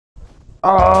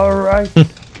Alright.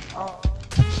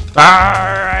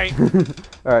 Alright.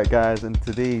 Alright guys, in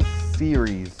today's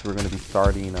series we're going to be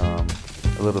starting a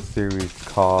little series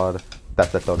called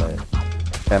Tole.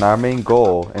 And our main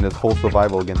goal in this whole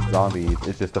survival against zombies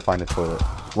is just to find a toilet.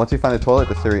 Once we find a toilet,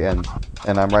 the series ends.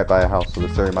 And I'm right by a house, so the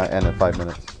series might end in 5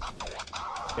 minutes.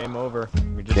 Game over.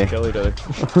 We just kill each other.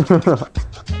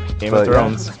 Game of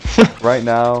Thrones. Yeah. Right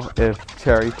now, if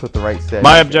Cherry put the right set.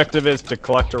 My objective is to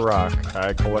collect a rock.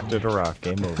 I collected a rock.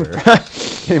 Game over.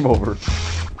 Game over.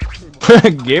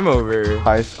 Game over.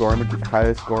 Highest score in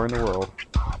the world.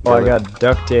 Oh, I got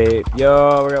duct tape.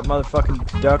 Yo, we got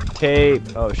motherfucking duct tape.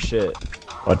 Oh shit.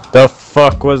 What the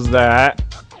fuck was that?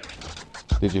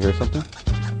 Did you hear something?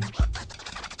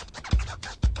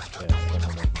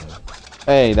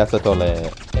 Hey, that's a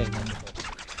toilet.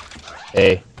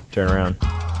 Hey, turn around.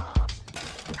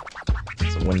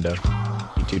 It's a window.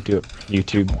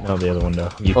 YouTube, no, the other window.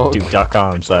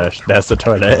 YouTube.com/that's the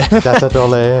toilet. That's a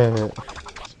toilet.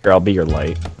 Here, I'll be your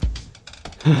light.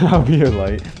 I'll be your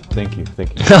light. Thank you.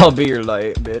 I'll be your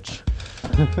light, bitch.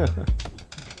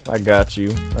 I got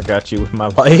you with my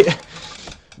light.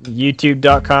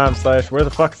 YouTube.com/where the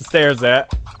fuck's the stairs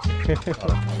at?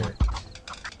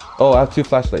 Oh, I have 2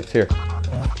 flashlights here.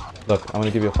 Look, I'm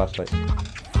gonna give you a flashlight.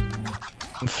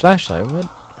 Flashlight? What?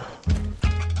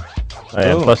 Oh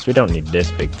yeah, plus we don't need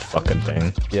this big fucking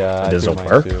thing. Yeah, it doesn't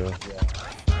work.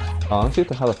 Oh, let's see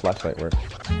how the flashlight works.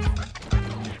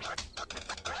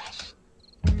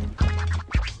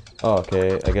 Oh,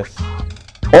 okay, I guess.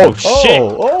 Oh shit!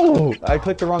 Oh! I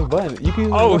clicked the wrong button. You can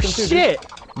use oh weapon shit!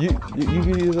 Too, you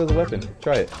can use it as a weapon.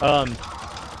 Try it. Oh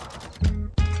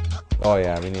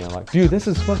yeah, we need a lock. Dude, this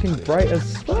is fucking bright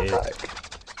as fuck.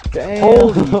 Damn.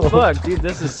 Holy fuck, dude,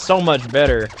 this is so much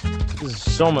better. This is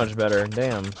so much better.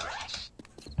 Damn.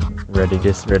 Ready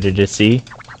to see?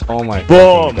 Oh my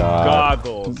boom! God.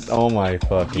 Goggles. Oh my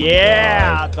fucking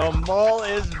God. The mole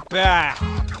is back.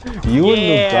 You and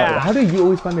the goggles. How do you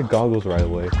always find the goggles right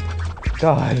away?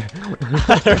 God.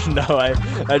 I don't know.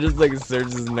 I just like search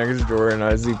this next drawer and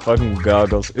I see fucking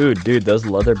goggles. Ooh, dude, those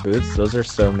leather boots. Those are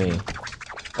so me.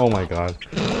 Oh my God.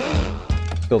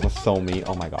 Those are so me.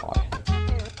 Oh my God.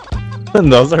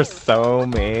 Those are so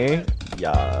me.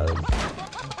 Yeah.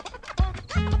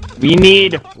 We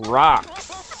need rocks.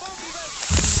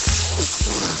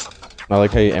 I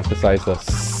like how you emphasize the.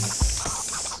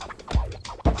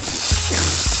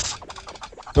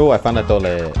 Oh, I found a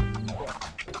toilet.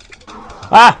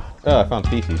 Ah! Oh, I found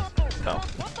feces. Oh.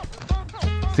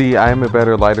 See, I am a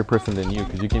better lighter person than you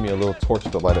because you gave me a little torch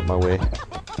to light up my way.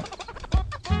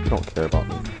 You don't care about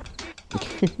me.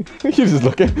 You just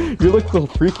look at you look so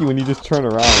freaky when you just turn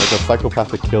around like a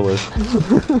psychopathic killer.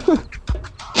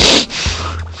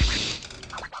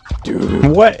 Dude.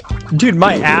 What? Dude,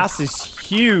 my ass is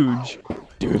huge.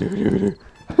 Dude.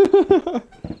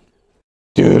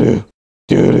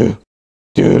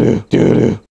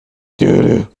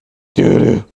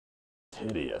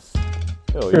 Hideous.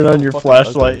 Oh, turn on your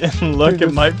flashlight and look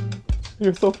at my.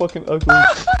 You're so fucking ugly.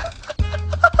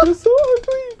 You're so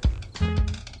ugly.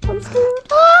 I'm scared.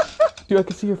 Dude, I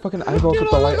can see your fucking eyeballs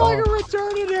with the light on. You look like a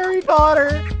retarded Harry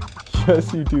Potter.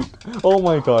 Yes, you do. Oh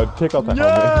my God, take off the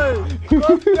helmet.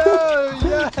 Let's go!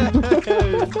 Yes! I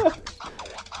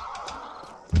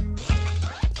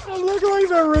look like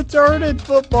a retarded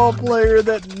football player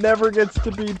that never gets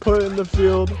to be put in the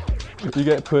field. You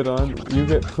get put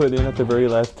in at the very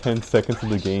last 10 seconds of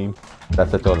the game.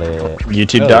 That's a toilet.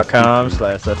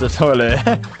 YouTube.com/that's a toilet.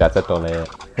 That's a toilet.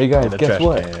 Hey guys, guess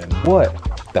what? Can. What?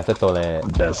 That's a toilet.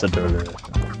 That's a toilet.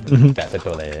 That's a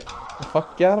toilet.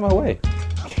 Fuck, get out of my way.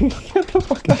 Get the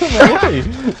fuck out of my way.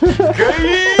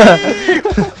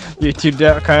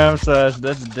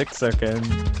 YouTube.com/that's dick sucking.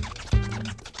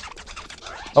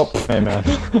 Oh, hey man.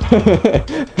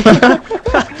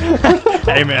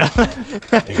 Hey man.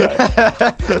 Hey guys,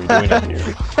 what are we doing up here?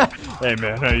 Hey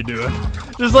man, how you doing?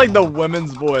 Just like the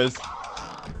women's voice.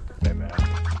 Hey man.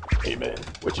 Hey man,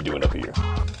 what you doing up here?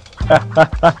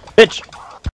 Bitch.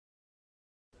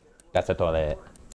 That's a toilet.